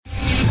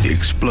The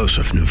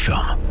explosive new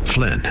film,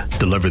 Flynn,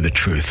 deliver the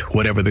truth,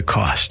 whatever the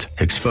cost,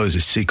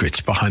 exposes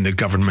secrets behind the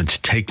government's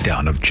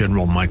takedown of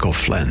General Michael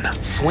Flynn.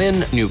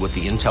 Flynn knew what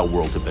the intel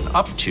world had been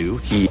up to.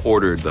 He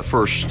ordered the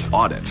first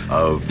audit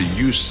of the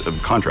use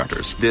of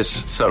contractors.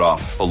 This set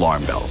off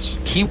alarm bells.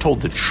 He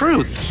told the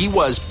truth. He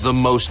was the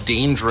most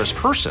dangerous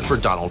person for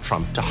Donald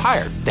Trump to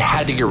hire. They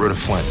had to get rid of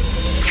Flynn.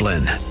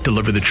 Flynn,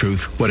 deliver the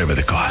truth, whatever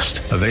the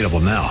cost. Available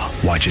now.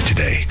 Watch it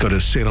today. Go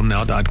to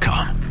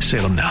salemnow.com.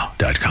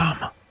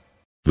 salemnow.com.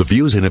 The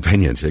views and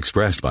opinions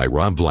expressed by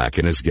Rob Black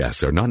and his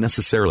guests are not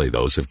necessarily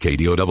those of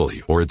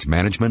KDOW or its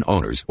management,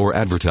 owners, or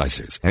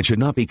advertisers and should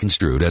not be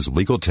construed as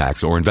legal,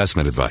 tax, or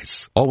investment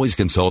advice. Always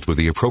consult with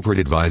the appropriate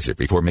advisor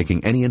before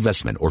making any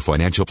investment or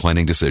financial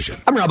planning decision.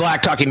 I'm Rob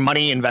Black, talking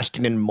money,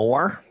 investing, and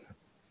more.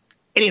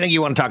 Anything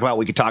you want to talk about,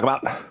 we could talk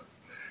about.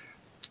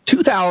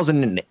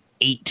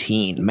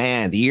 2018.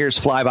 Man, the years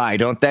fly by,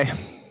 don't they?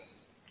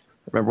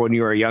 Remember when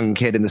you were a young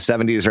kid in the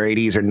 70s or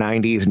 80s or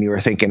 90s and you were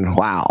thinking,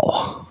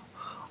 wow,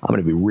 I'm going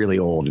to be really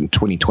old in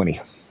 2020.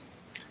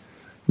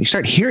 You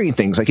start hearing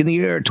things like in the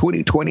year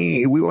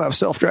 2020, we will have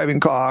self-driving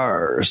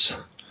cars.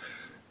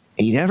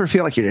 And you never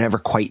feel like you're ever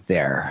quite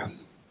there.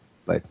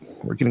 But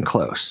we're getting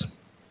close.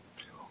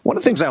 One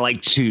of the things I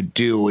like to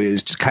do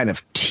is to kind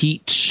of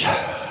teach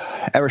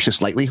ever so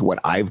slightly what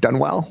I've done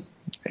well.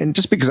 And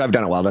just because I've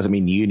done it well doesn't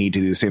mean you need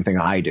to do the same thing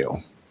I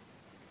do.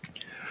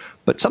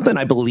 But something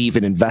I believe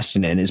in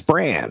investing in is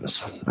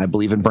brands. I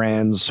believe in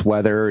brands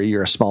whether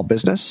you're a small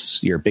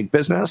business, you're a big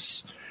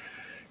business,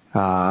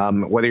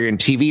 whether you're in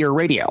TV or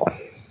radio.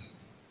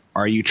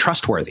 Are you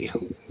trustworthy?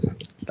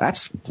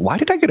 Why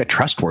did I get a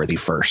trustworthy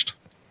first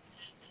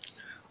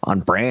on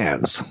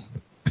brands?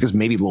 Because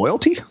maybe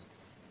loyalty?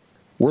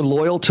 We're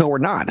loyal till we're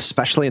not,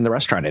 especially in the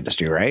restaurant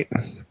industry, right?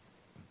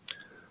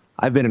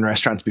 I've been in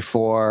restaurants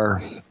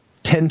before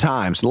 10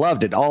 times,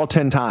 loved it all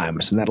 10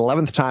 times. And that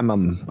 11th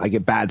time I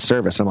get bad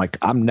service. I'm like,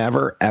 I'm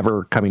never,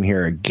 ever coming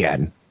here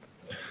again.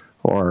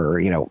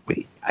 Or,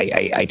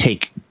 I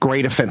take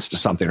great offense to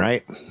something,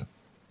 right?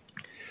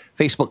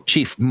 Facebook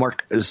chief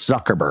Mark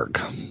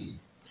Zuckerberg.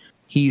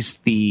 He's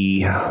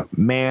the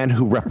man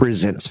who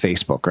represents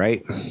Facebook,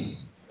 right?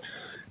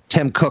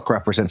 Tim Cook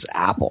represents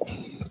Apple.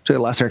 To a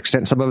lesser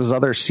extent, some of his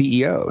other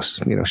CEOs.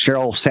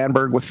 Sheryl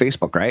Sandberg with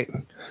Facebook, right?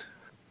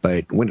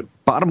 But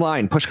bottom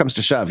line, push comes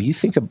to shove, you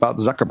think about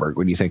Zuckerberg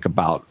when you think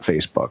about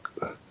Facebook.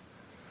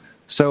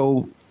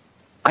 So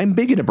I'm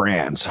big into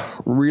brands,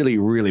 really,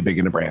 really big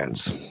into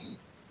brands.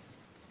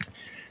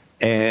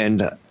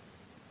 And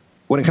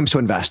when it comes to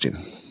investing,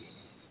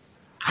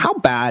 how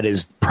bad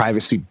is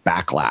privacy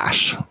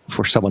backlash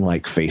for someone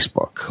like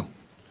Facebook?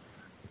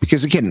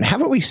 Because again,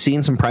 haven't we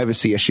seen some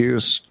privacy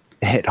issues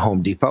hit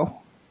Home Depot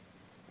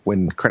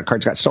when credit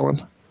cards got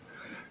stolen?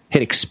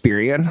 Hit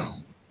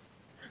Experian?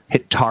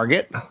 Hit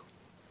Target.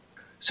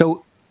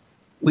 So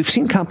we've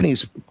seen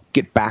companies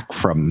get back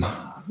from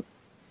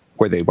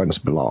where they once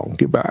belonged.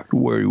 Get back to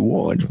where you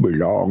once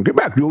belonged. Get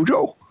back,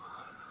 Jojo.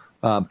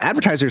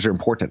 Advertisers are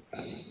important.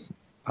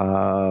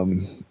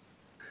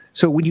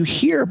 So when you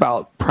hear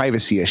about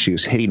privacy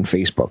issues hitting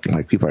Facebook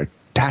and people are like,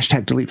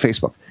 hashtag delete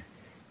Facebook,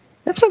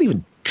 that's not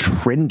even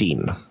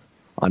trending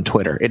on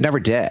Twitter. It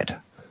never did.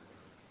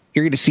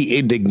 You're going to see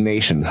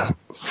indignation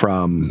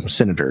from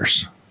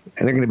senators.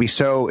 And they're going to be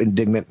so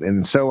indignant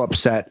and so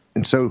upset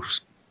and so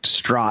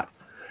distraught.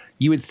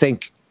 You would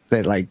think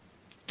that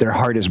their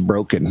heart is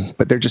broken,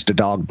 but they're just a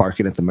dog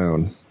barking at the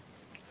moon.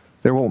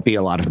 There won't be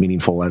a lot of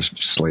meaningful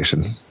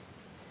legislation.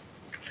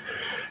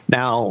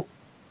 Now,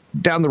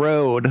 down the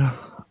road,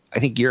 I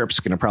think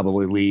Europe's going to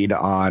probably lead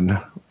on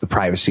the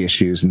privacy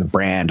issues and the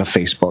brand of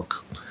Facebook.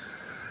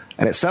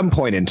 And at some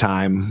point in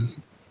time,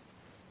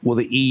 will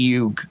the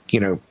EU,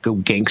 go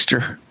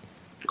gangster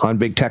on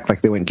big tech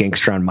like they went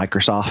gangster on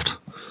Microsoft?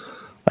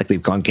 Like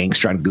they've gone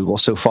gangster on Google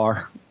so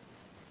far?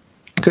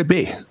 Could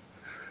be.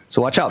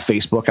 So watch out,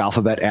 Facebook,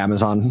 Alphabet,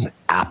 Amazon,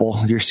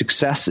 Apple. Your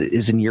success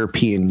is in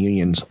European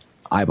Union's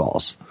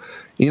eyeballs. In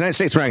the United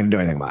States, we're not going to do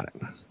anything about it.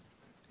 In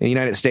the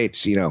United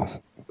States,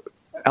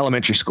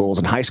 elementary schools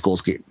and high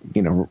schools get,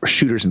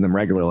 shooters in them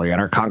regularly, and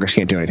our Congress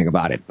can't do anything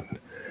about it.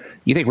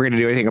 You think we're going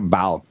to do anything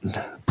about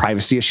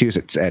privacy issues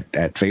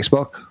at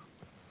Facebook?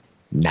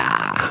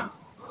 Nah.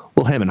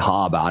 We'll hem and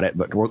haw about it,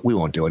 but we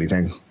won't do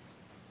anything.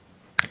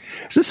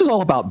 So this is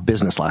all about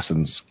business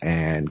lessons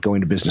and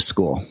going to business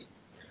school.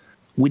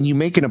 When you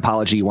make an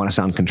apology, you want to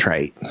sound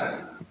contrite.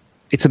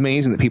 It's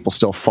amazing that people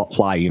still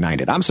fly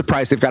United. I'm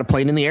surprised they've got a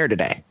plane in the air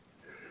today.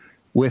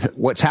 With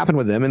what's happened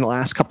with them in the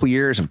last couple of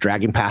years of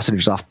dragging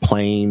passengers off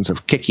planes,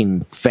 of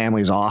kicking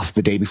families off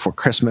the day before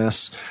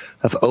Christmas,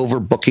 of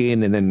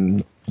overbooking and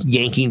then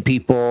yanking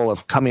people,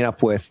 of coming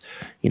up with,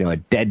 a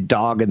dead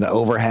dog in the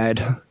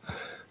overhead.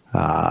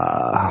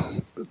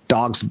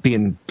 Dogs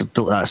being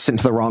sent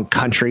to the wrong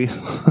country,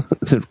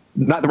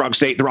 not the wrong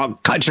state, the wrong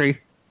country.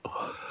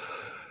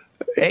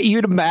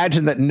 You'd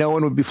imagine that no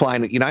one would be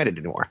flying at United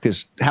anymore,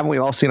 because haven't we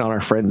all seen on our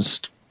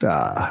friends'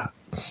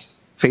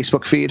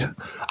 Facebook feed?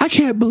 I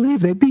can't believe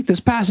they beat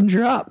this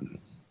passenger up.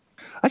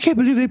 I can't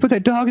believe they put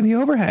that dog in the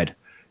overhead.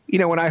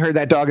 When I heard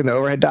that dog in the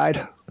overhead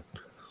died,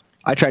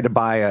 I tried to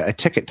buy a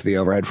ticket to the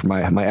overhead for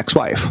my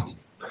ex-wife.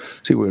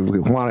 See, we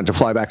wanted to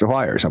fly back to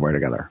Hawaii or somewhere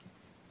together.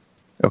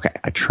 Okay,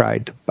 I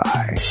tried to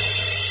buy.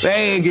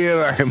 Thank you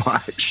very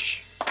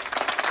much.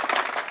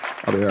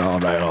 I'll be there all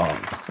night long.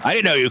 I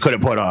didn't know you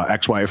couldn't put an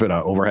ex-wife in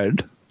an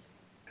overhead.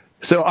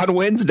 So on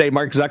Wednesday,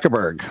 Mark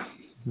Zuckerberg.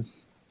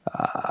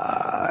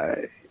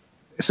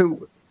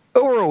 So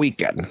over a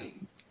weekend,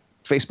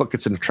 Facebook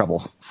gets into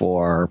trouble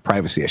for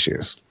privacy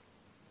issues,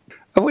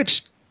 of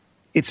which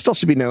it still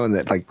should be known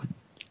that like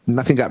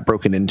nothing got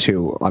broken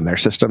into on their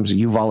systems.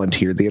 You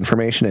volunteered the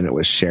information and it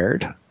was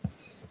shared.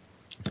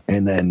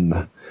 And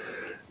then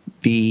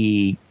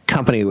the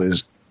company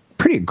was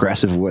pretty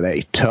aggressive with what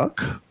they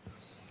took,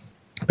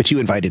 but you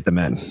invited them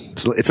in.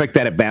 So it's like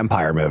that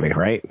vampire movie,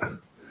 right?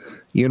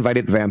 You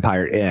invited the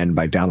vampire in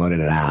by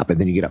downloading an app, and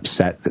then you get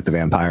upset that the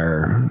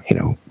vampire,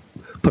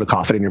 put a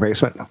coffin in your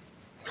basement,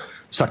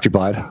 sucked your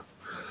blood,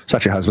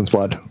 sucked your husband's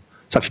blood,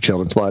 sucked your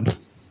children's blood.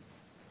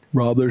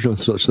 Rob, there's no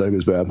such thing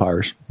as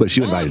vampires, but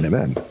you invited them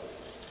in.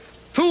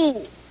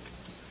 2,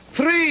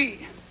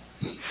 3,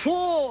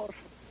 4,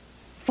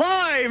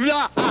 5.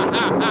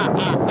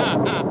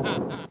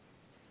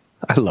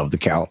 I love the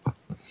count.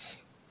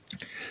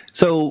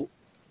 So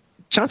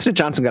Johnson &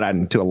 Johnson got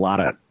into a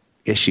lot of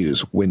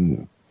issues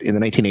when in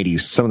the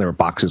 1980s some of their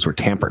boxes were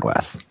tampered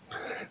with.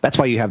 That's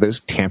why you have those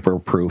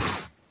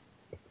tamper-proof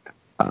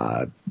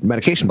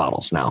medication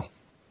bottles now.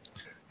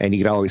 And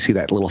you can always see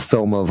that little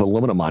film of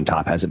aluminum on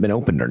top. Has it been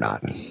opened or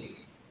not?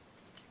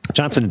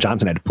 Johnson &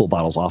 Johnson had to pull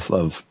bottles off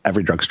of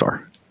every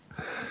drugstore,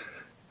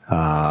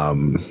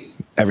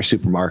 every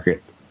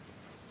supermarket,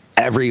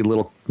 every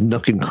little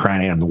nook and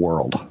cranny in the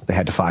world. They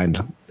had to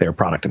find their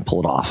product and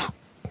pull it off.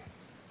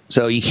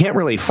 So you can't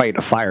really fight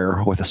a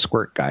fire with a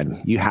squirt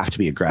gun. You have to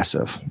be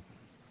aggressive.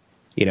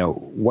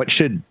 What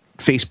should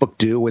Facebook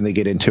do when they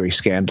get into a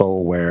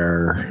scandal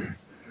where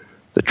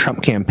the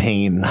Trump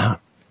campaign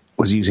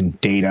was using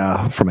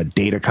data from a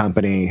data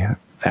company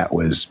that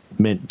was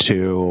meant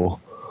to,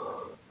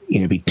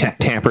 be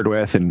tampered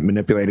with and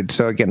manipulated?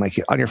 So again, like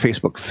on your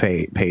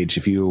Facebook page,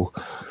 if you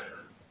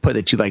put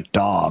that you like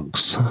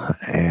dogs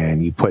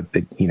and you put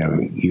that,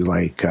 you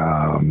like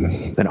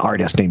an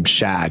artist named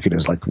Shag who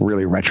does like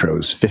really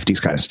retros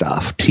 50s kind of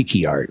stuff,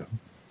 tiki art,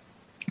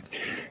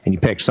 and you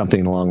pick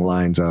something along the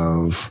lines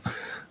of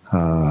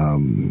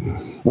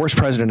worst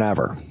president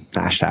ever,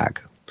 hashtag,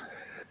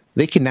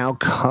 they can now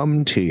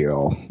come to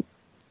you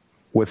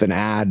with an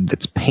ad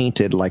that's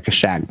painted like a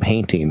Shag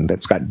painting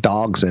that's got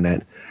dogs in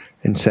it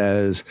and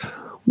says,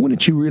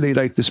 wouldn't you really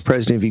like this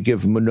president if you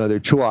give him another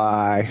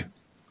try?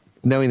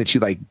 Knowing that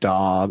you like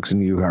dogs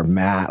and you are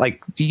mad.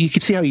 Like, you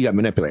can see how you got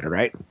manipulated,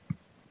 right?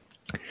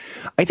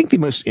 I think the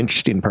most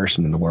interesting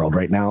person in the world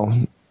right now,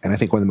 and I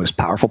think one of the most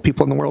powerful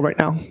people in the world right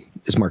now,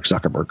 is Mark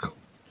Zuckerberg.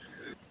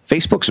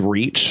 Facebook's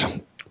reach,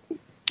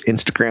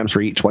 Instagram's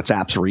reach,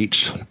 WhatsApp's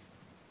reach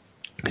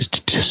is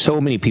to so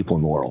many people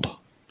in the world.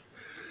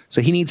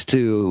 So he needs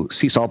to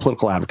cease all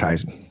political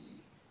advertising.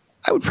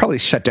 I would probably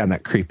shut down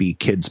that creepy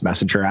kids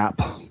messenger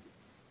app.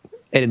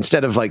 And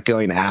instead of like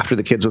going after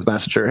the kids with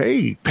Messenger,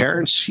 hey,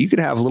 parents, you can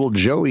have little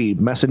Joey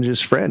message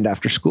his friend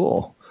after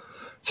school.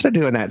 Instead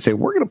of doing that, say,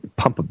 we're going to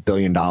pump $1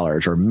 billion or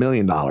 $1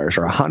 million or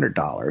 $100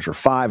 or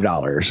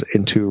 $5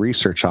 into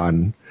research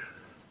on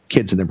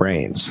kids and their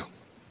brains.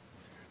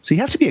 So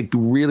you have to be a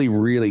really,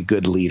 really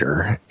good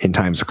leader in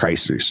times of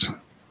crisis.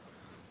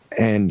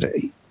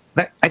 And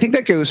I think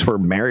that goes for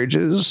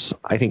marriages.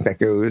 I think that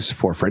goes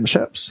for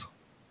friendships.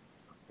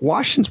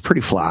 Washington's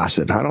pretty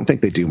flaccid. I don't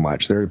think they do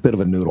much. They're a bit of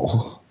a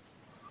noodle.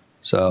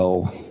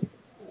 So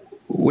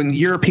when the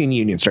European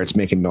Union starts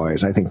making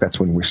noise, I think that's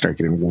when we start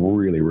getting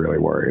really, really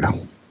worried.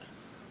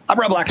 I'm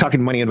Rob Black,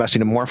 talking money,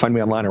 investing, and more. Find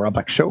me online at Rob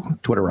Black Show,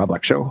 Twitter, Rob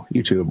Black Show,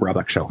 YouTube, Rob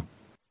Black Show.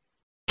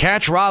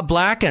 Catch Rob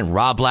Black and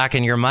Rob Black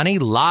and Your Money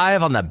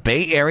live on the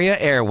Bay Area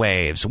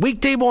airwaves,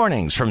 weekday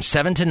mornings from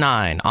 7 to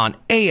 9 on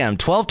AM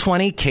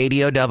 1220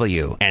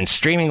 KDOW and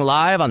streaming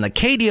live on the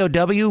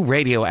KDOW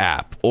radio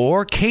app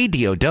or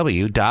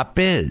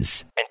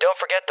KDOW.biz. And don't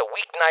forget the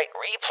weeknight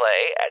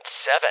replay at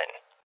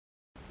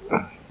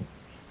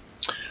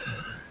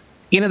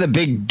 7. The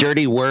big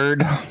dirty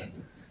word.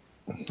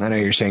 I know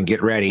you're saying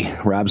get ready.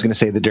 Rob's going to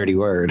say the dirty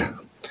word.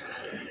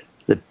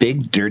 The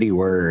big dirty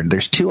word.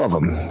 There's two of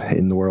them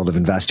in the world of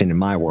investing, in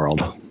my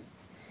world.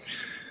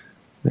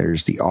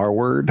 There's the R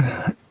word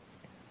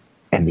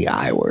and the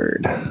I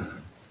word.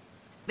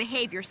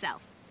 Behave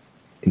yourself.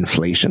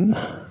 Inflation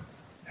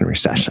and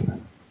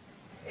recession.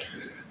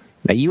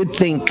 Now, you would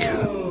think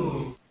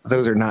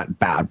those are not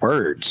bad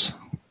words,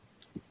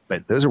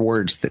 but those are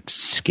words that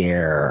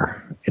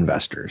scare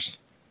investors.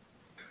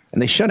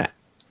 And they shouldn't.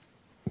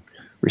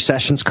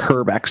 Recessions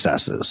curb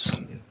excesses.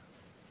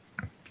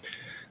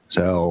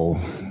 So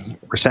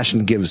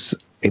recession gives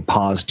a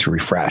pause to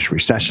refresh.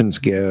 Recessions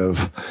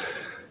give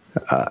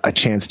a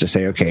chance to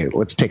say, okay,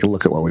 let's take a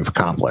look at what we've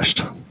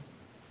accomplished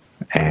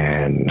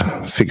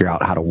and figure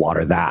out how to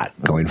water that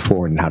going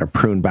forward and how to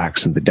prune back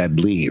some of the dead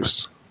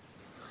leaves.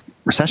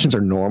 Recessions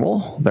are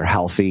normal. They're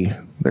healthy.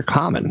 They're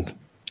common.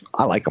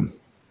 I like them.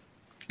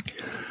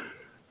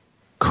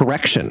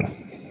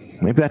 Correction.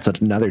 Maybe that's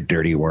another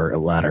dirty word,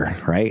 letter,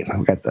 right?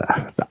 We got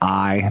the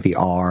I, the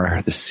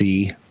R, the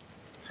C.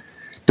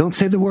 Don't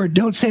say the word.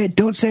 Don't say it.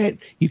 Don't say it.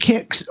 You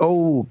can't.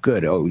 Oh,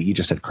 good. Oh, you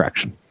just said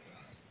correction.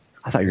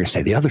 I thought you were going to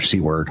say the other C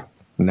word.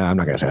 No, I'm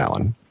not going to say that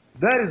one.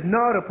 That is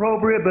not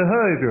appropriate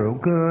behavior,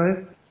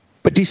 okay?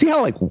 But do you see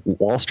how, like,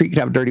 Wall Street could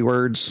have dirty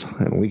words,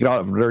 and we could all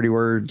have dirty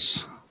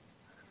words?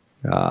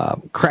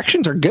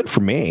 Corrections are good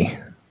for me.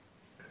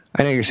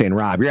 I know you're saying,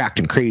 Rob, you're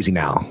acting crazy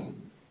now.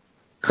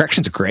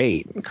 Corrections are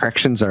great.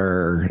 Corrections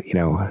are, you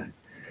know,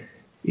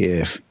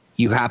 if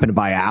you happen to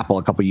buy Apple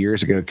a couple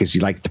years ago because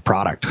you liked the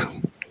product,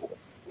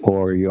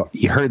 or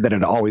you heard that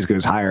it always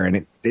goes higher,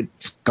 and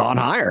it's gone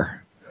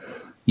higher.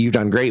 You've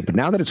done great. But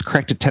now that it's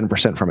corrected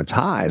 10% from its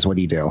highs, what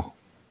do? Do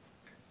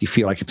you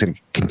feel like it's going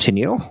to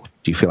continue?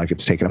 Do you feel like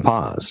it's taking a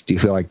pause? Do you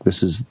feel like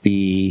this is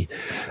the,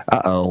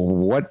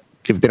 what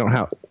if they don't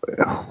have,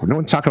 no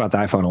one's talking about the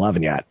iPhone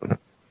 11 yet.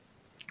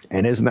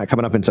 And isn't that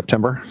coming up in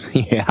September?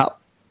 Yeah.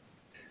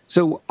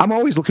 So I'm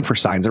always looking for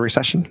signs of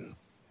recession.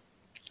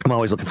 I'm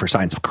always looking for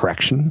signs of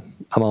correction.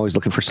 I'm always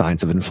looking for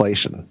signs of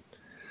inflation.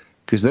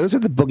 Because those are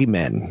the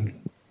boogeymen.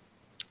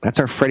 That's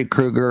our Freddy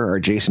Krueger, our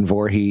Jason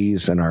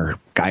Voorhees, and our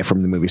guy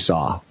from the movie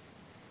Saw,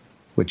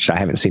 which I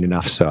haven't seen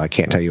enough, so I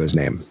can't tell you his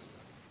name.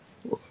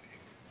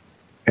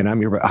 And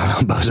I'm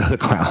Bozo the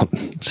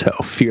Clown. So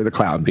fear the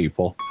clown,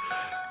 people.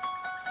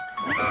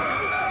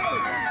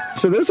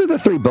 So those are the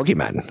three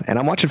boogeymen, and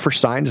I'm watching for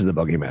signs of the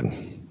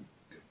boogeymen.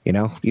 You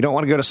know, you don't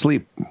want to go to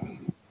sleep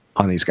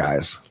on these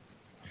guys.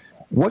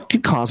 What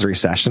could cause a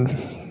recession?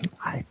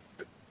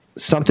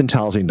 Something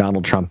tells me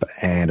Donald Trump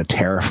and a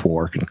tariff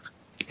war can.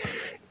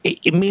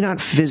 It may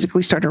not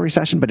physically start a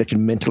recession, but it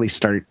can mentally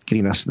start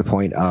getting us to the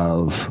point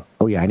of,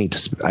 oh yeah, I need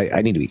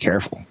to be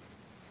careful.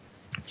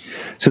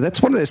 So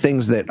that's one of those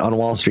things that on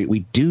Wall Street we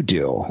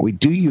do. We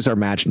do use our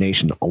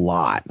imagination a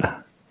lot.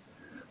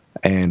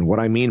 And what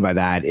I mean by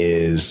that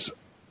is,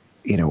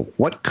 you know,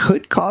 what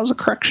could cause a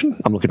correction?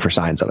 I'm looking for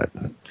signs of it.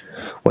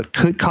 What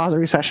could cause a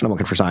recession? I'm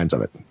looking for signs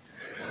of it.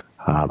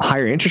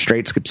 Higher interest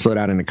rates could slow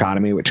down an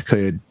economy, which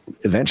could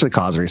eventually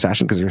cause a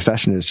recession, because a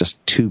recession is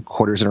just 2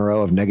 quarters in a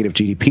row of negative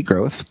GDP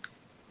growth.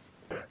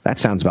 That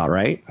sounds about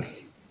right.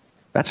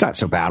 That's not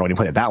so bad when you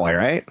put it that way,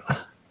 right?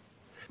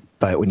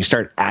 But when you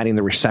start adding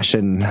the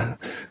recession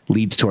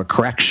leads to a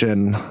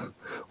correction,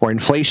 or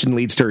inflation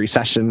leads to a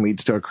recession,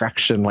 leads to a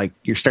correction, like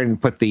you're starting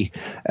to put the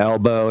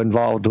elbow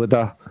involved with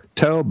the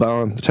toe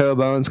bone. The toe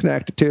bone's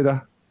connected to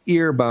the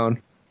ear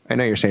bone. I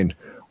know you're saying,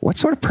 what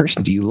sort of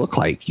person do you look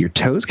like? Your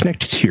toes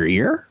connected to your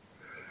ear?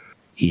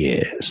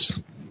 Yes.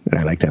 And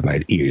I like to have my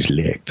ears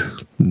licked.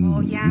 Oh,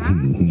 yeah?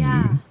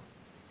 Yeah.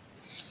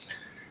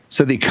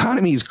 So the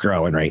economy is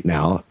growing right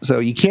now. So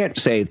you can't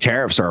say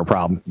tariffs are a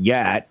problem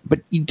yet,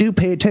 but you do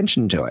pay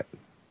attention to it.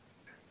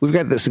 We've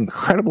got this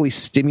incredibly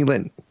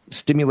stimulative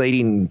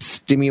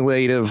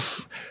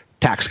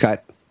tax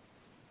cut,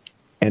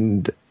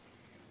 and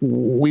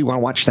we want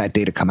to watch that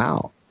data come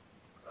out.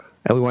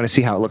 And we want to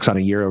see how it looks on a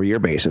year-over-year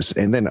basis.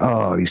 And then,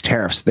 these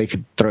tariffs, they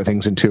could throw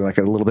things into like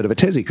a little bit of a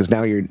tizzy, because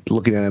now you're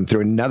looking at them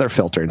through another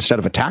filter. Instead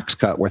of a tax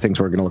cut where things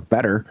were going to look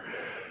better,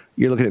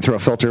 you're looking at it through a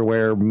filter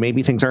where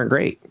maybe things aren't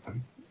great.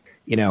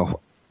 You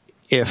know,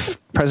 if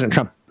President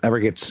Trump ever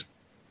gets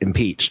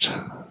impeached,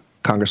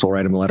 Congress will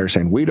write him a letter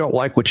saying, we don't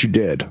like what you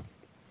did.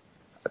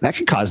 That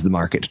could cause the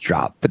market to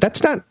drop. But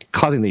that's not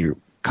causing the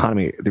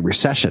economy, the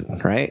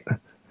recession, right?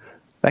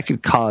 That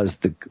could cause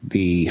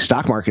the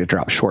stock market to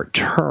drop short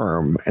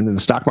term, and then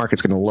the stock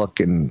market's going to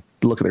look at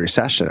the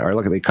recession, or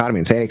look at the economy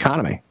and say, hey,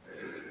 economy.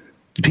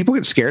 Do people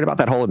get scared about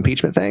that whole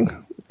impeachment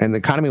thing? And the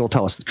economy will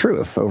tell us the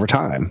truth over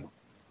time.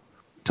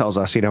 It tells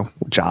us, you know,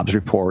 jobs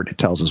report. It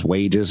tells us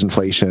wages,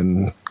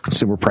 inflation,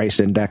 consumer price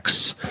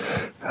index,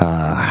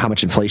 how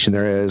much inflation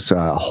there is,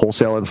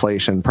 wholesale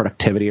inflation,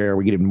 productivity. Are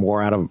we getting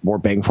more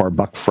bang for our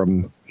buck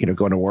from, you know,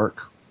 going to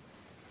work?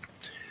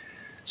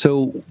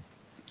 So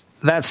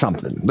that's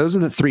something. Those are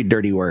the 3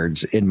 dirty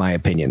words, in my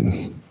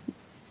opinion,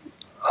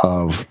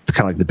 of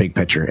kind of like the big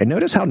picture. And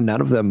notice how none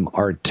of them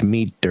are, to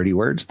me, dirty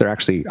words. They're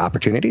actually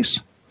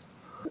opportunities.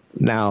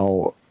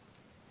 Now,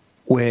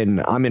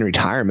 when I'm in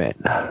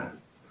retirement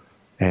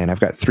and I've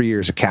got 3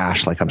 years of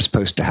cash like I'm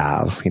supposed to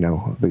have, you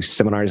know, these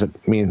seminars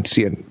that me and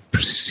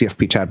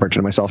CFP Chad Burton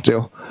and myself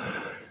do,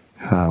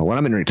 when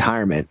I'm in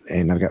retirement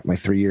and I've got my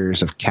 3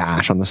 years of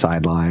cash on the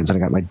sidelines, and I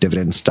got my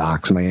dividend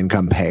stocks and my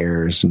income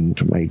payers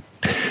and my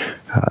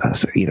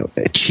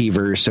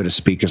achievers, so to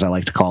speak, as I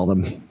like to call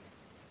them,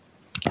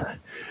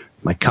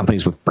 my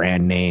companies with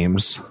brand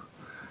names.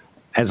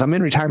 As I'm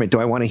in retirement, do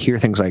I want to hear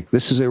things like,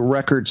 this is a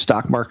record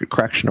stock market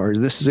correction, or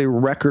this is a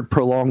record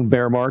prolonged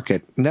bear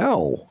market?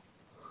 No,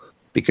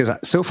 because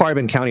so far I've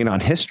been counting on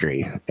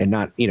history and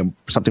not, you know,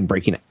 something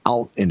breaking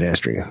out into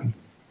history.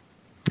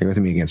 You're with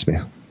me against me.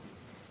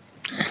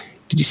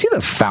 Did you see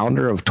the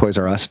founder of Toys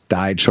R Us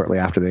died shortly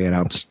after they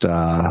announced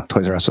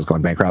Toys R Us was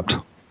going bankrupt?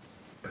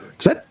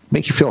 Does that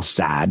make you feel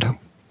sad?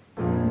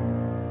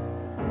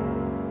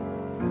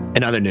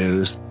 In other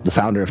news, the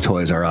founder of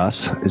Toys R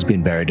Us is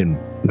being buried in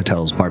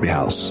Mattel's Barbie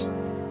house.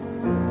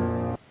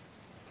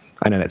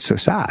 I know that's so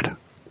sad.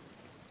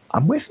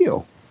 I'm with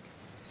you.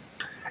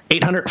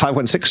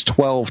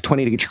 800-516-1220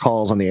 to get your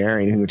calls on the air.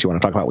 Anything that you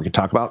want to talk about, we can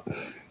talk about.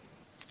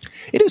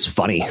 It is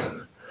funny.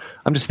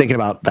 I'm just thinking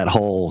about that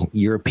whole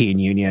European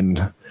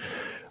Union.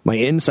 My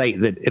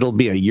insight that it'll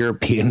be a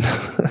European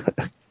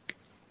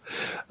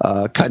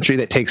country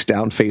that takes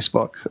down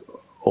Facebook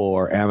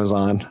or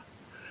Amazon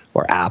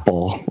or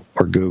Apple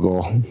or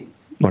Google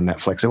or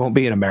Netflix. It won't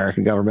be an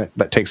American government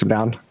that takes them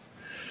down.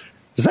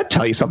 Does that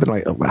tell you something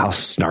like how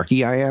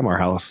snarky I am or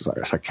how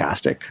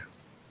sarcastic?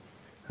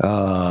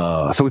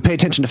 So we pay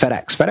attention to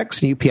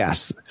FedEx and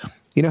UPS.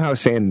 You know how I was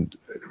saying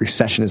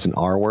recession is an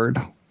R word?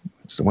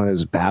 It's one of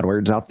those bad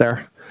words out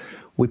there.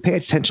 We pay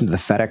attention to the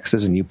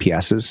FedExes and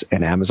UPSs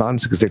and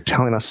Amazons because they're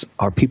telling us,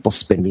 are people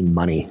spending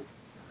money?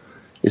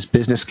 Is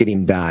business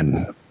getting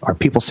done? Are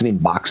people sending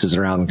boxes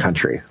around the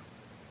country?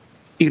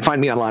 You can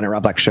find me online at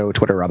Rob Black Show,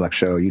 Twitter, Rob Black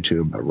Show,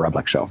 YouTube, Rob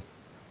Black Show.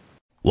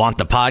 Want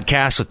the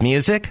podcast with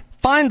music?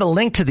 Find the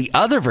link to the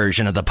other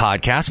version of the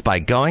podcast by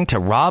going to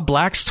Rob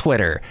Black's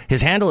Twitter.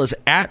 His handle is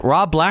at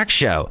Rob Black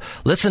Show.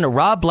 Listen to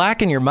Rob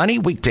Black and Your Money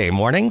weekday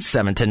mornings,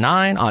 7 to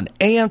 9 on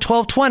AM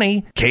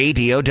 1220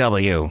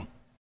 KDOW.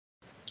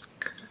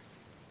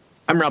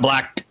 I'm Rob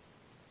Black,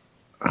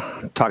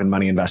 talking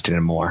money, investing,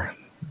 and more.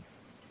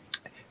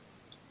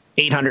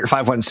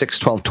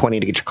 800-516-1220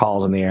 to get your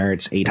calls in the air.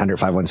 It's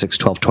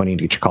 800-516-1220 to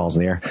get your calls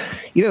in the air.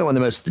 You know, one of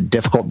the most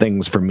difficult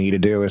things for me to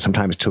do is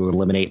sometimes to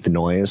eliminate the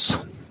noise.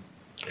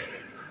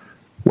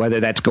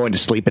 Whether that's going to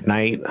sleep at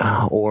night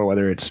or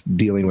whether it's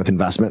dealing with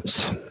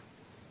investments.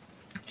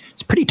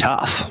 It's pretty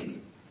tough.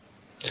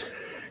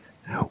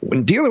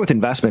 When dealing with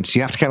investments,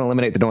 you have to kind of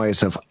eliminate the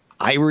noise of,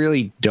 I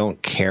really don't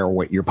care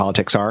what your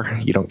politics are.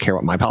 You don't care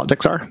what my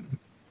politics are.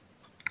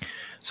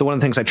 So one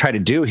of the things I try to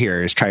do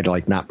here is try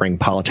to not bring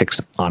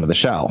politics onto the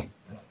show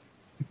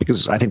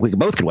because I think we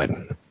both could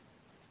win.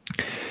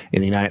 In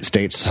the United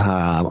States,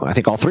 I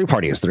think all three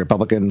parties, the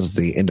Republicans,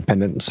 the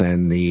Independents,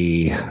 and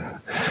the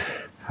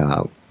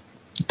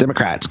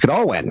Democrats could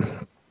all win.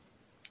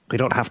 We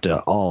don't have to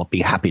all be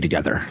happy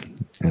together,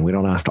 and we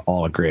don't have to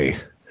all agree.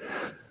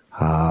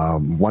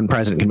 One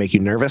president can make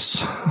you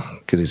nervous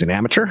because he's an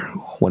amateur.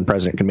 One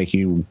president can make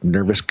you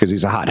nervous because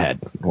he's a hothead.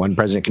 One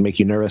president can make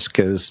you nervous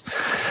because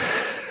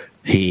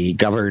he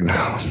governed,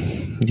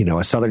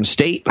 a southern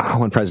state.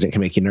 One president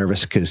can make you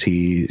nervous because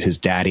his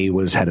daddy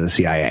was head of the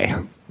CIA.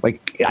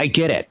 I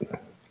get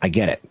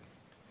it.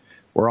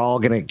 We're all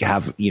going to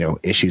have,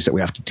 issues that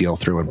we have to deal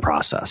through and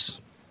process.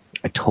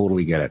 I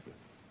totally get it.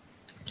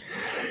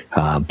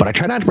 But I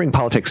try not to bring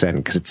politics in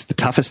because it's the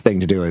toughest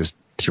thing to do is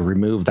to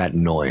remove that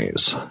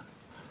noise,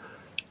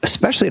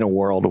 especially in a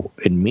world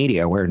in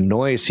media where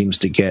noise seems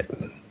to get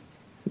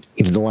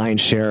the lion's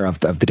share of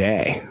the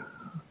day.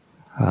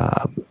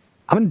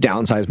 I'm going to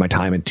downsize my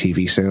time in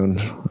TV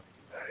soon,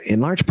 in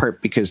large part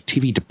because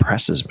TV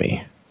depresses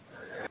me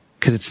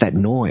because it's that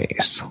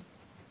noise.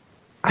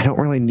 I don't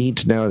really need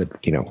to know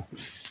that,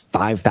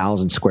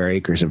 5,000 square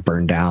acres have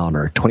burned down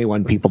or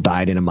 21 people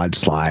died in a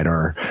mudslide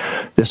or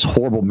this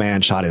horrible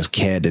man shot his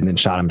kid and then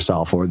shot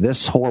himself or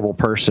this horrible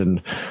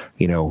person,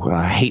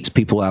 hates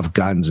people who have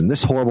guns and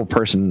this horrible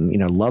person,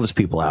 loves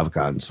people who have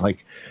guns.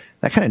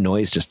 That kind of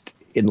noise just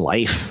in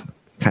life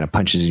kind of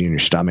punches you in your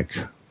stomach.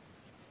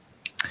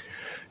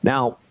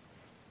 Now,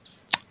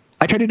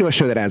 I try to do a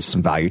show that adds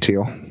some value to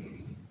you.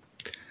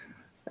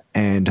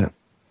 And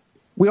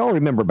we all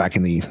remember back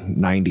in the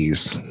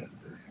 90s,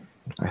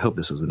 I hope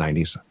this was the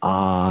 90s,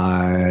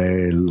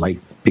 I like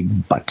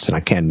big butts, and I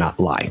cannot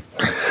lie.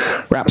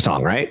 Rap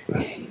song, right?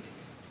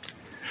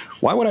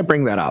 Why would I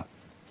bring that up?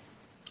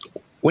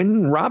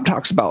 When Rob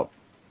talks about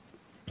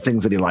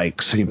things that he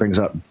likes, and he brings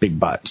up big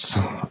butts,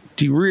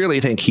 do you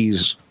really think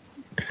he's,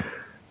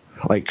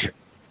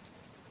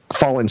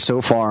 fallen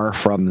so far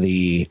from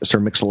the Sir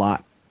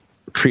Mix-a-Lot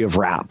tree of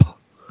rap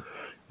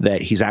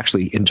that he's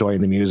actually enjoying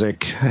the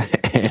music?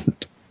 And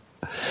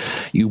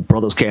you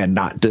brothers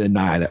cannot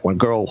deny that when a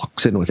girl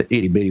walks in with an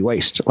itty-bitty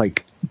waist,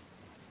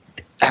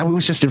 I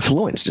was just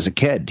influenced as a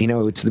kid.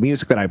 It's the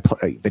music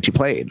that you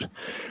played.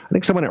 I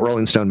think someone at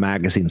Rolling Stone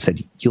magazine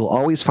said you'll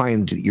always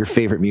find your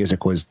favorite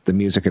music was the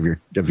music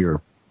of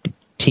your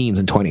teens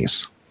and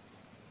 20s.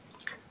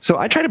 So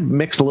I try to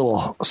mix a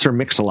little Sir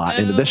Mix-a-Lot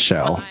into this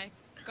show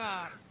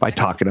by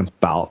talking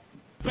about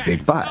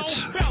big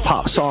butts.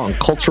 Pop song,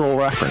 cultural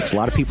reference. A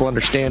lot of people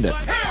understand it.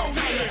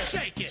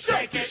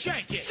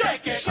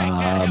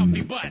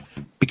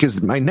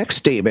 Because my next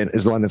statement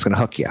is the one that's going to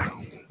hook you.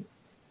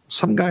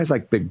 Some guys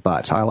like big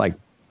butts. I like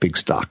big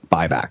stock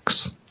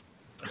buybacks.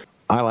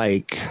 I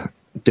like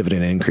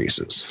dividend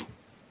increases.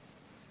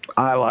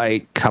 I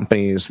like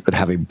companies that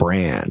have a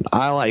brand.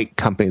 I like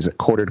companies that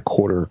quarter to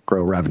quarter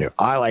grow revenue.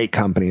 I like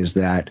companies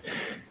that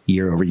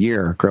year over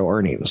year grow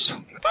earnings.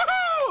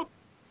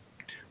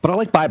 But I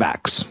like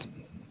buybacks.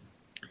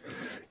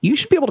 You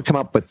should be able to come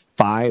up with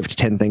 5 to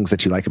 10 things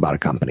that you like about a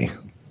company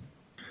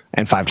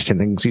and 5 to 10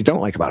 things you don't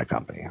like about a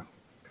company.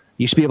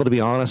 You should be able to be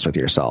honest with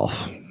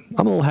yourself.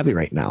 I'm a little heavy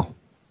right now.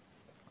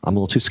 I'm a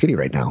little too skinny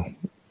right now.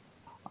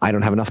 I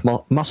don't have enough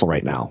muscle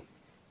right now.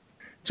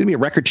 It's going to be a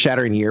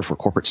record-shattering year for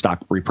corporate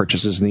stock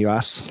repurchases in the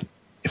U.S.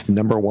 If the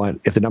number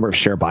of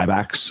share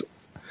buybacks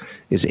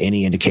is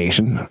any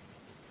indication.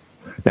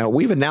 Now,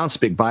 we've announced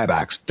big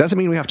buybacks. Doesn't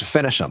mean we have to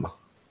finish them,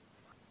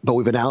 but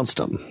we've announced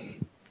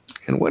them.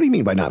 And what do you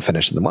mean by not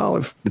finishing them? Well,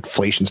 if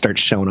inflation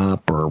starts showing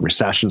up or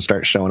recession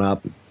starts showing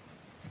up, it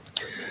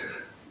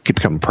could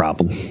become a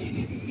problem.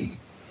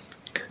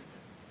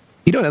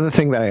 You know, another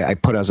thing that I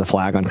put as a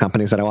flag on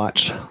companies that I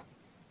watch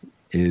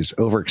is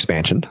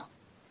overexpansion.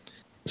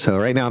 So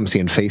right now I'm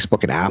seeing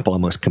Facebook and Apple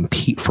almost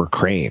compete for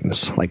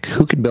cranes. Like,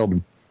 who can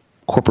build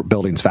corporate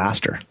buildings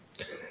faster?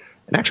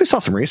 And I actually saw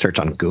some research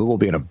on Google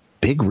being a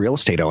big real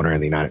estate owner in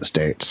the United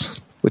States,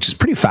 which is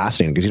pretty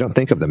fascinating because you don't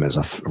think of them as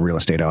a real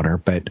estate owner,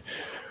 but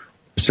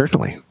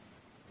certainly.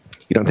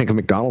 You don't think of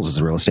McDonald's as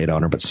a real estate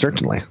owner, but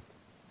certainly.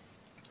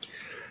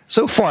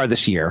 So far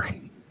this year,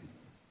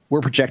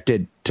 we're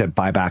projected to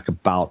buy back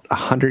about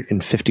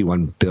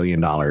 $151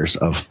 billion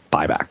of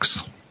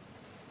buybacks.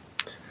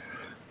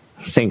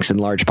 Thanks in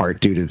large part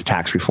due to the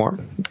tax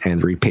reform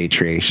and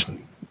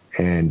repatriation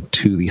and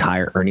to the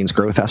higher earnings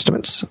growth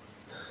estimates.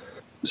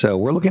 So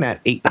we're looking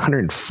at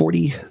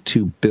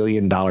 $842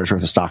 billion worth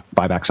of stock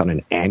buybacks on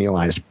an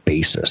annualized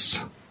basis.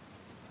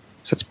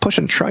 So it's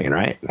pushing $1 trillion,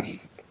 right?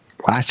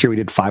 Last year we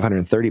did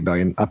 $530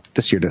 billion, up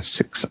this year to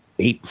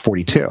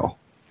 $842.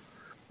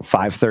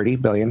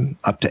 $530 billion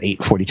up to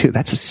 $842.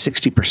 That's a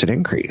 60%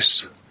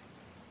 increase.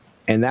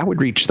 And that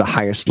would reach the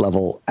highest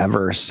level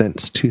ever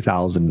since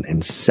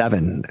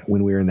 2007,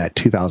 when we were in that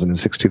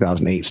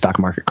 2006-2008 stock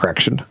market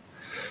correction.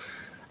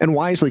 And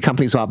wisely,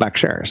 companies bought back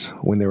shares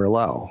when they were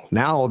low.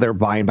 Now they're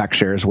buying back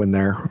shares when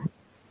they're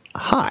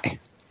high.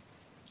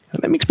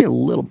 And that makes me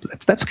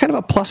that's kind of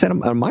a plus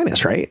and a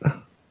minus, right?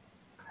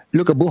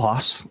 Luca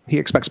Bujas, he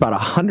expects about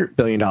 $100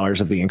 billion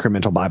of the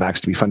incremental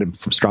buybacks to be funded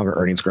from stronger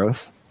earnings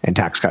growth and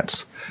tax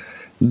cuts.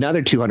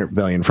 Another $200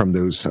 billion from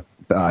those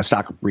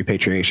stock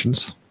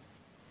repatriations.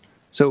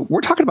 So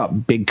we're talking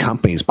about big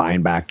companies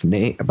buying back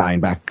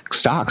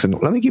stocks.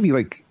 And let me give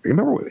you,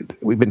 remember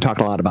we've been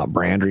talking a lot about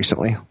brand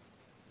recently?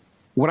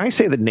 When I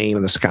say the name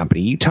of this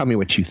company, you tell me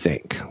what you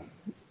think.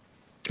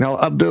 Now,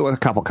 I'll do it with a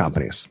couple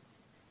companies.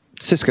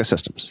 Cisco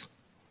Systems.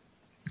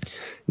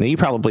 Now, you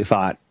probably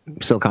thought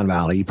Silicon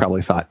Valley. You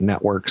probably thought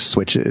networks,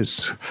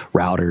 switches,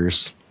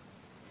 routers,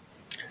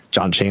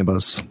 John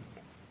Chambers.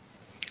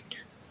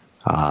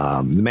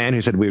 The man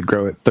who said we would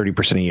grow at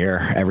 30% a year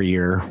every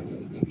year,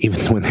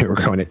 even when they were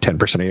growing at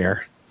 10% a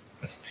year.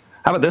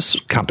 How about this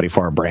company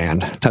for a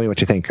brand? Tell me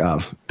what you think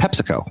of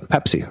PepsiCo,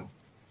 Pepsi.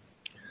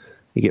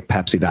 You get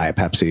Pepsi, Diet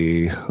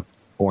Pepsi,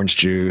 orange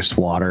juice,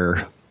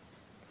 water,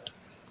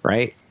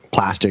 right?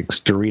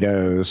 Plastics,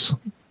 Doritos,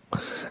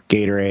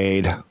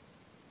 Gatorade.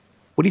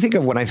 What do you think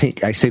of when I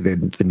say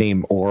the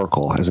name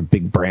Oracle as a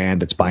big brand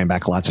that's buying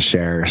back lots of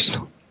shares?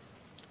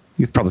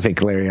 You probably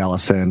think Larry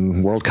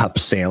Ellison, World Cup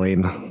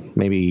sailing,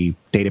 maybe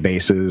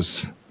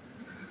databases,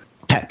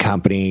 tech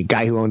company,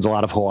 guy who owns a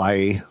lot of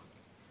Hawaii.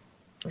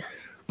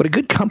 But a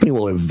good company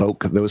will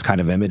evoke those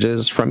kind of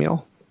images from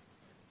you.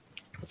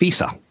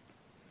 Visa.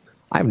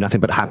 I have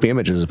nothing but happy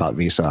images about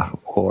Visa.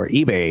 Or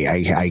eBay.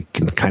 I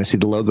can kind of see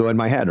the logo in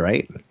my head,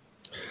 right?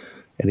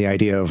 And the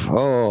idea of,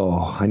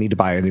 I need to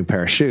buy a new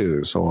pair of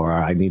shoes, or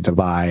I need to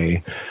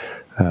buy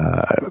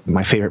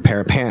my favorite pair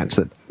of pants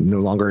that no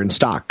longer in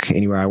stock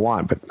anywhere I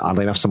want, but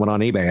oddly enough, someone on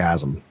eBay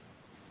has them.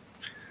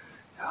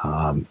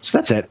 So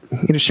that's it.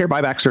 Share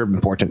buybacks are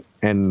important,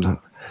 and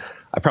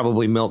I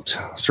probably milked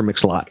Sir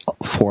Mix-a-Lot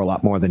for a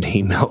lot more than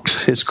he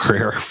milked his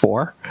career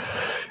for.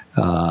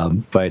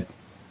 But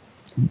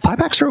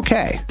buybacks are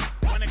okay.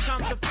 When it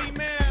comes to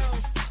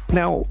females,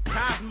 now,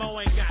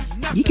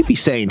 you could be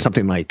saying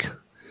something like,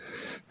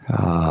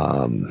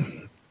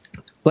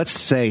 let's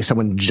say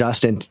someone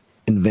just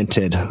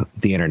invented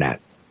the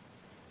internet.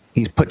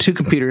 He's put two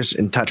computers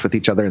in touch with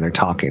each other and they're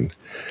talking.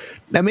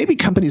 Now, maybe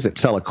companies that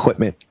sell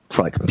equipment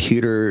for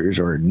computers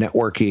or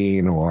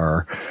networking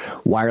or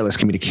wireless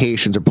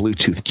communications or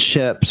Bluetooth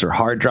chips or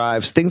hard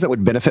drives, things that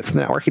would benefit from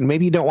the networking,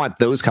 maybe you don't want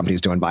those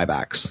companies doing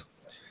buybacks.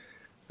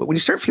 But when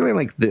you start feeling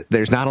like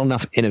there's not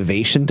enough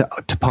innovation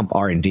to pump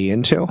R&D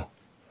into,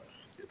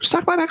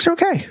 stock buybacks are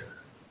okay.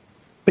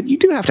 But you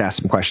do have to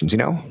ask some questions,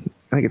 I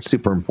think it's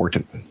super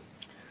important.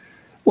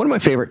 One of my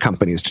favorite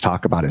companies to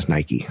talk about is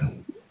Nike.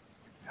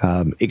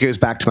 It goes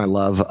back to my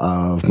love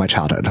of my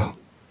childhood.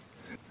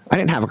 I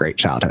didn't have a great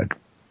childhood.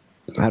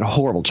 I had a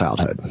horrible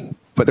childhood.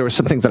 But there were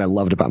some things that I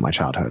loved about my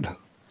childhood.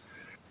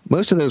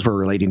 Most of those were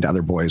relating to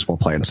other boys while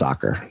playing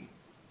soccer,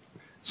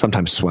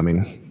 sometimes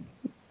swimming.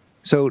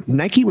 So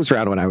Nike was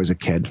around when I was a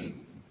kid,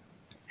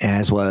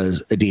 as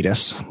was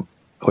Adidas,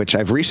 which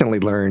I've recently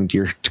learned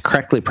to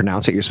correctly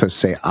pronounce it. You're supposed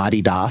to say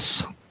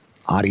Adidas.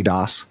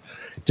 Adidas.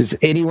 Does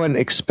anyone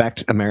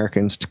expect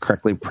Americans to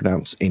correctly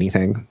pronounce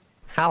anything?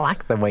 I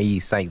like the way you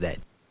say that.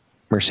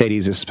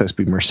 Mercedes is supposed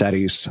to be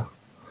Mercedes.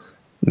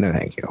 No,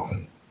 thank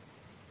you.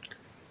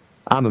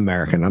 I'm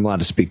American. I'm allowed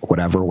to speak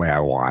whatever way I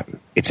want.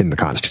 It's in the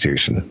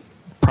Constitution.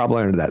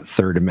 Probably under that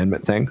Third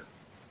Amendment thing.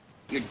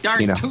 You're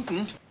darn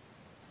tootin'.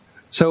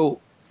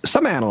 So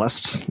some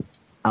analysts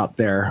out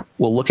there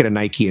will look at a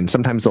Nike and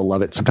sometimes they'll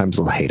love it, sometimes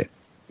they'll hate it.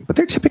 But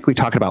they're typically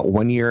talking about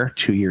 1 year,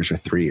 2 years, or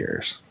 3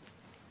 years.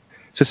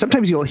 So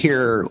sometimes you'll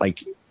hear,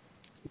 like,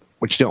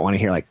 what you don't want to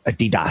hear, like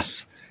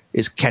Adidas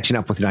is catching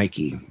up with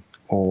Nike,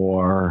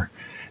 or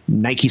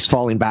Nike's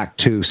falling back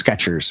to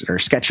Skechers, or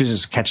Skechers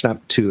is catching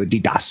up to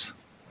Adidas.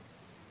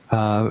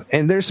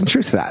 And there's some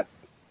truth to that.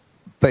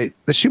 But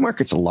the shoe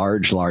market's a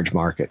large, large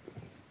market.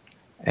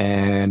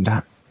 And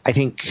I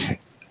think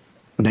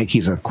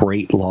Nike's a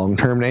great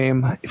long-term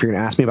name. If you're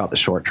going to ask me about the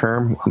short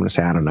term, I'm going to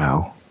say I don't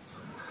know.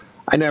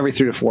 I know every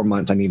 3 to 4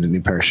 months I need a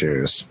new pair of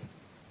shoes.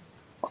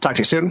 I'll talk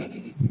to you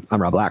soon.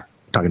 I'm Rob Black,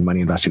 talking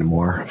money, investing, and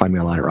more. Find me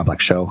online at Rob Black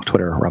Show,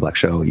 Twitter, Rob Black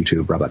Show,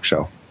 YouTube, Rob Black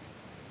Show.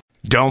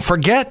 Don't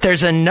forget,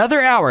 there's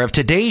another hour of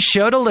today's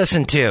show to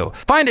listen to.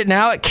 Find it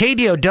now at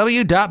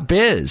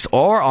KDOW.biz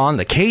or on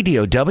the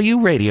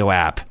KDOW radio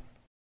app.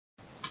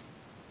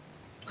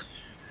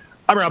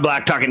 I'm Rob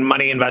Black, talking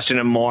money, investing,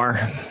 and more.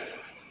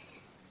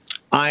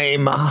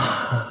 I'm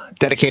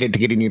dedicated to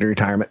getting you to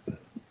retirement.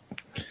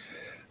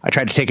 I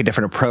tried to take a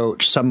different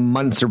approach. Some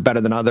months are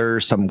better than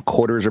others. Some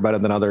quarters are better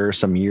than others.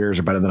 Some years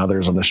are better than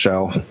others on the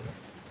show.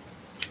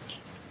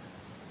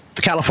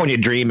 The California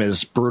dream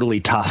is brutally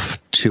tough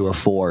to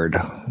afford.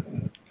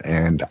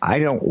 And I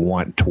don't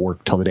want to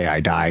work till the day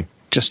I die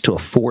just to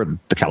afford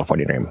the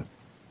California dream.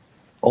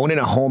 Owning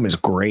a home is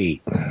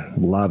great.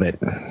 Love it.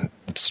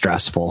 It's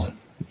stressful.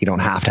 You don't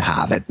have to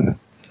have it.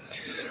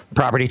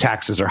 Property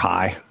taxes are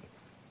high.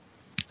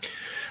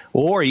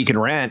 Or you can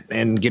rent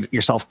and get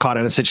yourself caught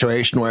in a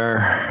situation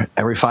where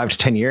every 5 to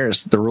 10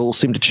 years, the rules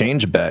seem to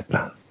change a bit.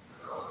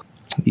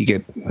 You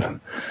get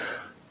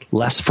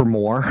less for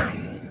more.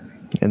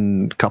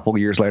 And a couple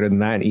years later than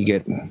that, you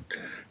get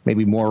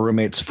maybe more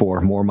roommates for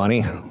more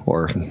money.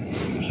 Or,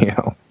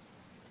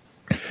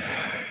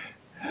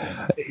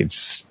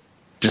 it's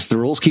just the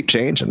rules keep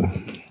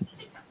changing.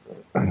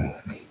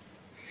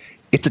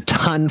 It's a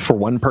ton for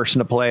one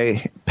person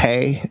to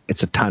pay.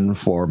 It's a ton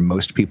for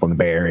most people in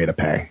the Bay Area to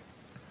pay.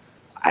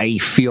 I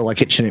feel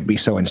like it shouldn't be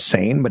so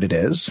insane, but it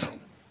is.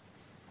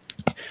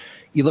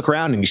 You look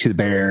around and you see the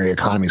Bay Area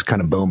economy is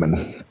kind of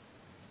booming.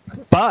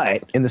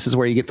 But, and this is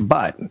where you get the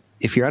but,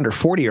 if you're under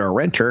 40 or a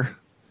renter,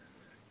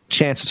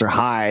 chances are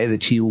high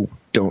that you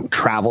don't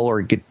travel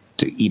or get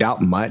to eat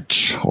out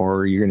much,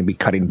 or you're going to be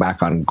cutting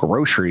back on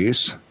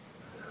groceries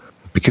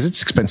because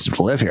it's expensive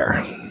to live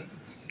here.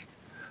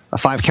 A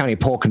 5-county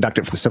poll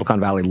conducted for the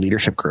Silicon Valley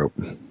Leadership Group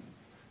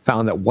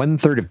found that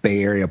 1/3 of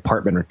Bay Area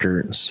apartment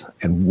renters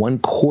and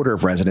 1/4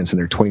 of residents in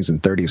their 20s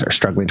and 30s are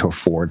struggling to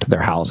afford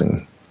their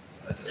housing.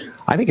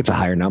 I think it's a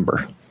higher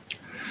number.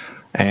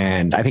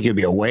 And I think it would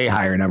be a way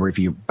higher number if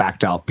you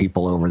backed out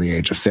people over the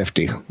age of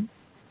 50.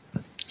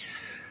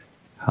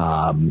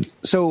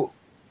 So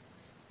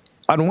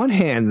on one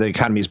hand, the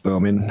economy is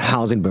booming,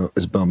 housing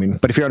is booming.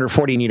 But if you're under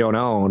 40 and you don't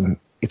own,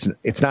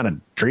 it's not a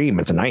dream,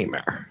 it's a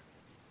nightmare.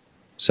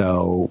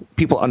 So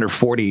people under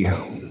 40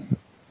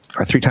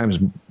 are 3 times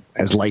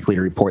as likely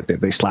to report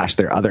that they slash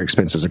their other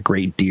expenses a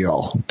great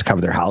deal to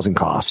cover their housing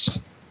costs.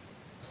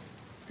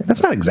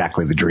 That's not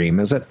exactly the dream,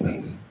 is it?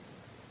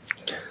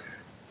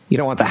 You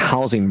don't want the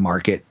housing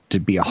market to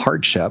be a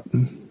hardship.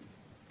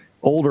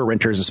 Older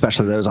renters,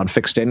 especially those on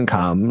fixed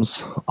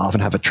incomes,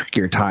 often have a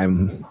trickier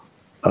time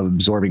of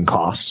absorbing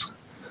costs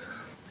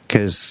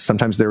because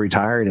sometimes they're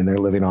retired and they're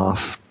living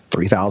off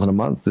 $3,000 a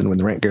month. And when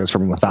the rent goes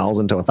from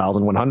 $1,000 to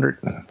 $1,100,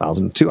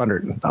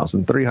 $1,200,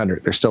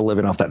 $1,300, they're still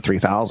living off that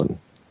 $3,000.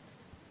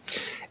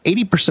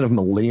 80% of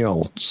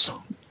millennials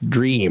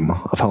dream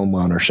of home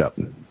ownership.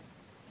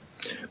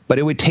 But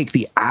it would take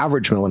the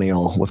average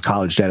millennial with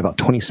college debt about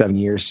 27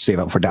 years to save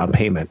up for down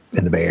payment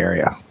in the Bay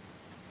Area.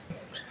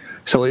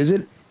 So is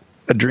it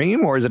a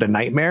dream, or is it a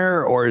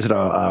nightmare, or is it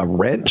a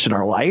wrench in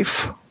our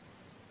life?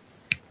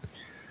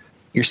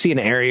 You're seeing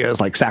areas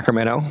like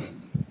Sacramento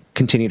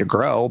continue to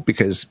grow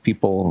because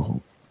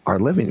people are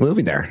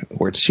moving there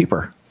where it's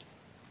cheaper.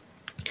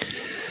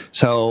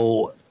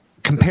 So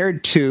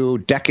compared to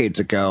decades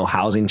ago,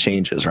 housing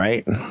changes,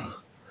 right?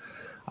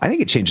 I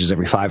think it changes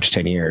every 5 to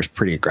 10 years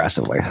pretty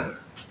aggressively.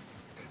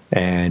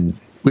 And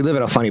we live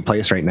in a funny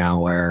place right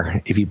now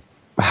where if you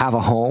have a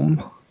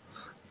home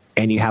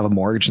and you have a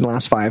mortgage in the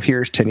last 5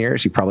 years, 10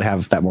 years, you probably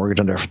have that mortgage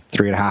under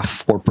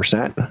 3.5%,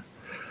 4%.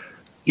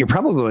 You're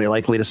probably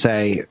likely to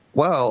say,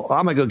 well,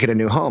 I'm going to go get a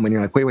new home. And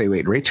you're like,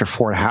 wait, rates are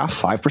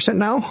 4.5%, 5%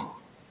 now?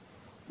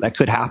 That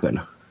could happen.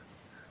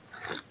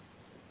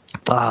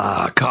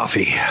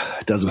 Coffee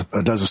does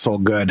a soul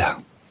good.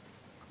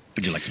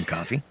 Would you like some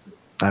coffee?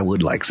 I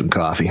would like some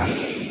coffee.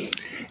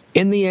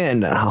 In the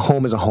end, a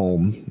home is a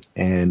home,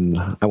 and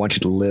I want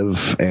you to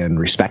live and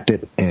respect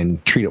it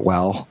and treat it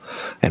well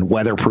and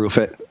weatherproof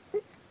it.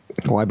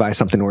 Why buy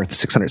something worth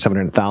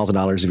 $600,000,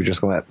 $700,000 if you're just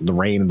going to let the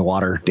rain and the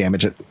water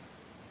damage it?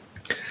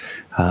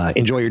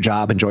 Enjoy your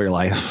job, enjoy your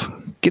life.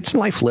 Get some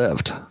life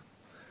lived.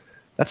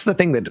 That's the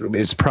thing that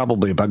is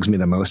probably bugs me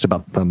the most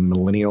about the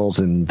millennials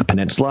in the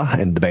peninsula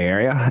and the Bay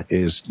Area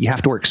is you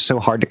have to work so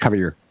hard to cover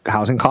your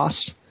housing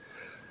costs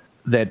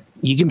that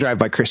you can drive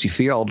by Crissy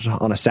Field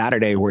on a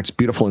Saturday where it's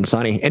beautiful and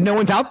sunny and no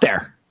one's out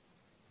there.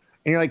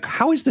 And you're like,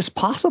 how is this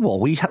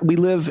possible? We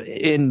live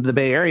in the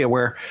Bay Area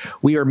where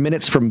we are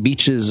minutes from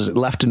beaches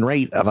left and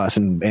right of us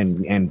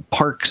and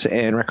parks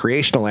and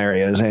recreational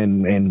areas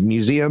and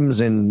museums.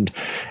 And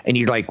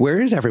you're like,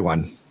 where is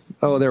everyone?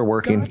 Oh, they're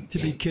working. Got to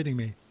be kidding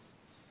me.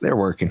 They're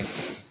working.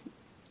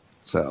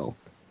 So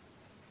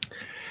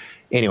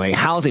anyway,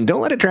 housing,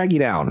 don't let it drag you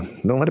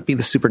down. Don't let it be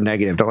the super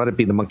negative. Don't let it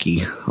be the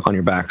monkey on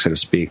your back, so to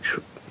speak.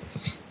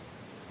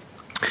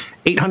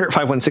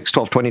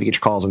 800-516-1220 to get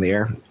your calls in the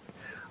air.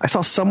 I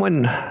saw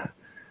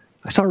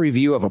a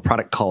review of a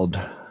product called,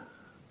 I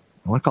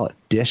want to call it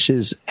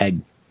Dish's Egg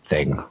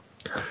Thing.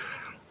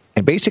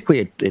 And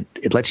basically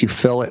it lets you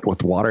fill it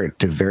with water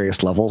to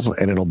various levels,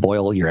 and it'll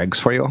boil your eggs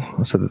for you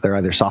so that they're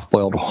either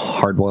soft-boiled,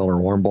 hard-boiled,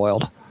 or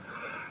warm-boiled.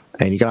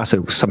 And you can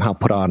also somehow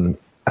put on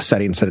a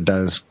setting so it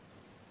does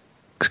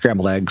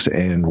scrambled eggs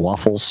and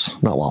waffles,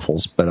 not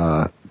waffles,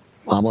 but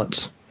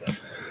omelets.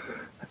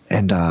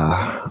 And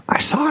I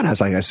saw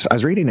it. I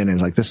was reading it, and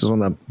it's like, this is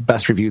one of the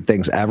best reviewed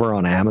things ever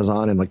on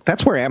Amazon. And like,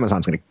 that's where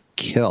Amazon's going to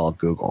kill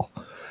Google.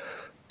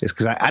 Is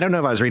because I don't know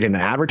if I was reading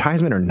an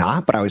advertisement or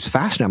not, but I was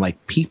fascinated. I'm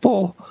like,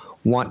 people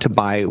want to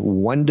buy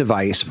one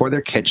device for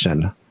their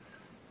kitchen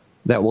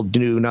that will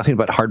do nothing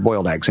but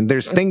hard-boiled eggs. And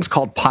there's things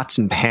called pots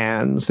and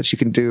pans that you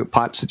can do,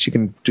 pots that you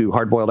can do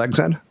hard-boiled eggs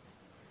in.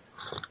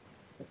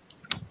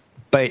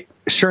 But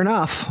sure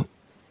enough,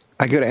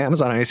 I go to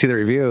Amazon and I see the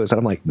reviews, and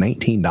I'm like,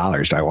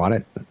 $19. Do I want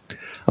it?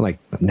 I'm like,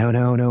 no.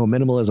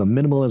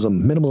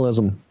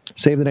 Minimalism.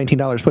 Save the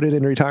 $19. Put it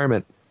in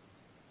retirement.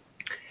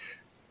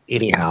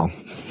 Anyhow,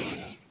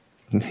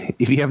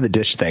 if you have the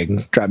Dish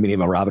thing, drop me an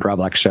email, Rob at Rob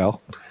Black Show.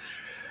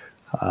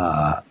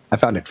 I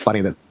found it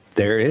funny that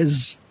there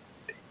is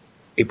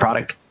a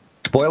product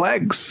to boil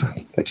eggs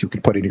that you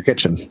can put in your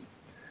kitchen.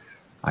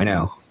 I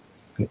know.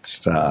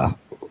 It's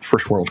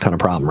first world kind of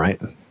problem, right?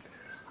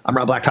 I'm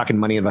Rob Black, talking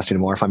money, investing,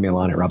 and more. Find me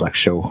online at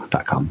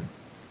robblackshow.com.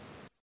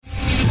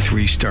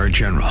 3-star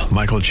General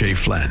Michael J.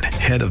 Flynn,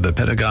 head of the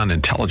Pentagon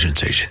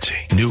Intelligence Agency,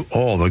 knew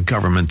all the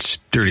government's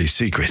dirty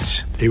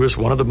secrets. He was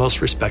one of the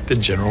most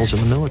respected generals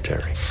in the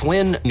military.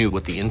 Flynn knew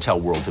what the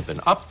intel world had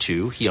been up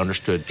to. He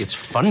understood its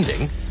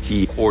funding.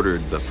 He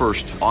ordered the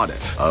first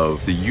audit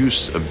of the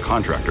use of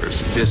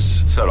contractors.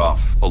 This set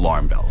off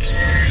alarm bells.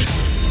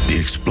 The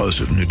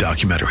explosive new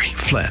documentary,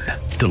 Flynn,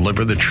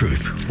 Deliver the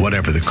Truth,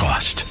 Whatever the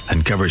Cost,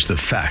 uncovers the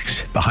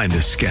facts behind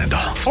this scandal.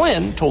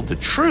 Flynn told the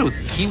truth.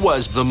 He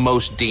was the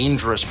most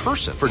dangerous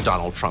person for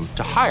Donald Trump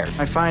to hire.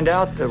 I find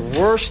out the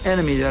worst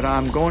enemy that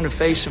I'm going to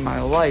face in my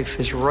life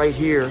is right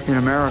here in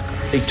America.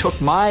 They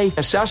took my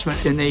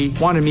assessment and they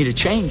wanted me to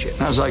change it.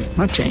 And I was like, I'm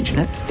not changing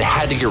it. They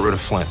had to get rid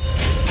of Flynn.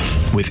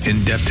 With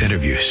in-depth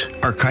interviews,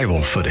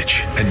 archival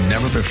footage, and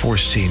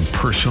never-before-seen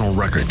personal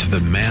records of the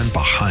man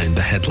behind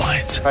the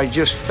headlines. I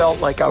just felt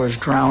like I was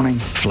drowning.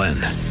 Flynn,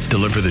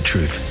 Deliver the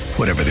Truth,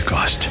 Whatever the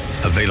Cost.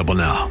 Available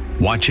now.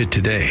 Watch it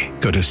today.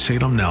 Go to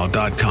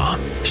salemnow.com.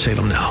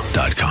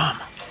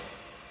 salemnow.com.